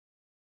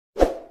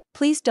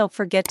Please don't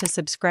forget to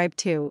subscribe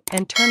to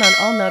and turn on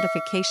all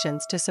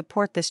notifications to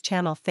support this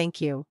channel. Thank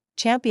you.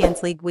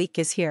 Champions League week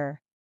is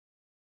here.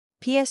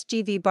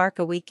 PSG v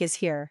Barca week is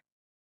here.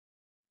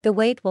 The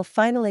wait will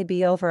finally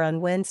be over on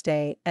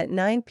Wednesday at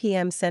 9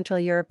 p.m. Central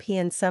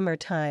European Summer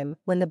Time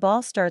when the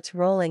ball starts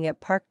rolling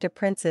at Parc des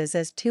Princes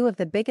as two of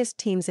the biggest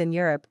teams in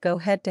Europe go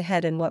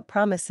head-to-head in what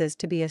promises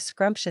to be a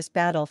scrumptious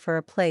battle for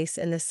a place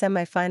in the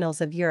semi-finals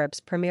of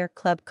Europe's premier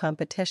club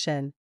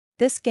competition.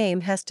 This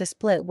game has to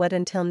split what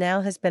until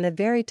now has been a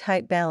very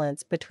tight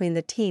balance between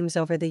the teams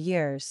over the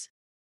years.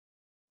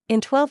 In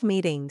 12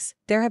 meetings,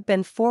 there have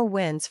been 4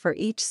 wins for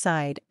each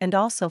side and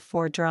also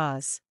 4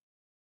 draws.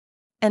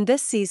 And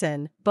this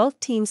season,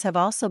 both teams have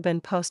also been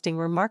posting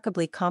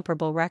remarkably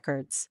comparable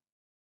records.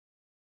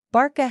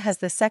 Barca has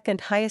the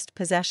second highest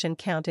possession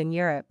count in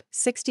Europe,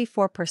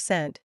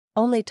 64%,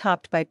 only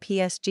topped by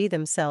PSG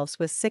themselves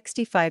with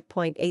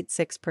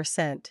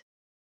 65.86%.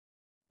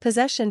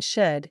 Possession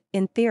should,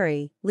 in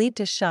theory, lead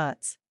to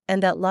shots,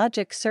 and that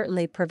logic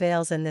certainly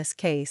prevails in this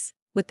case,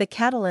 with the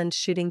Catalans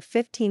shooting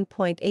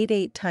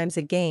 15.88 times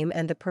a game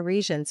and the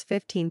Parisians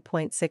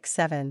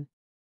 15.67.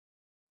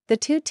 The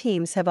two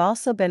teams have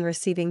also been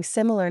receiving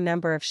similar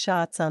number of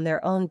shots on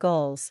their own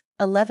goals,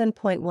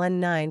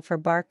 11.19 for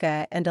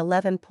Barca and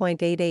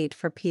 11.88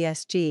 for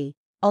PSG,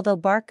 although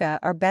Barca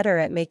are better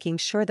at making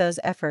sure those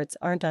efforts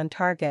aren't on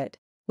target,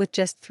 with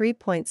just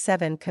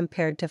 3.7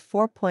 compared to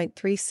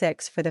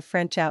 4.36 for the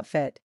French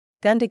outfit.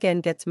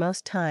 Gundogan gets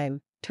most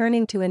time.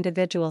 Turning to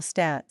individual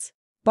stats,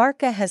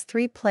 Barca has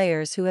 3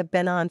 players who have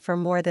been on for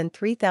more than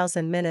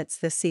 3,000 minutes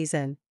this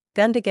season,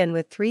 Gundogan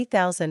with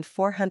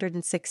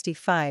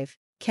 3,465,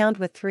 Count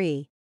with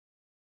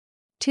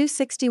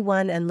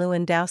 3,261 and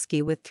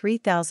Lewandowski with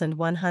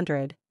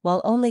 3,100,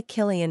 while only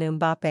Kylian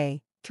Mbappe,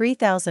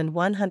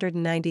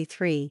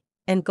 3,193,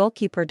 and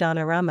goalkeeper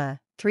Donnarumma,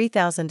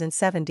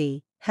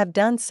 3,070, have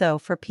done so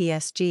for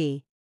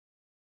PSG.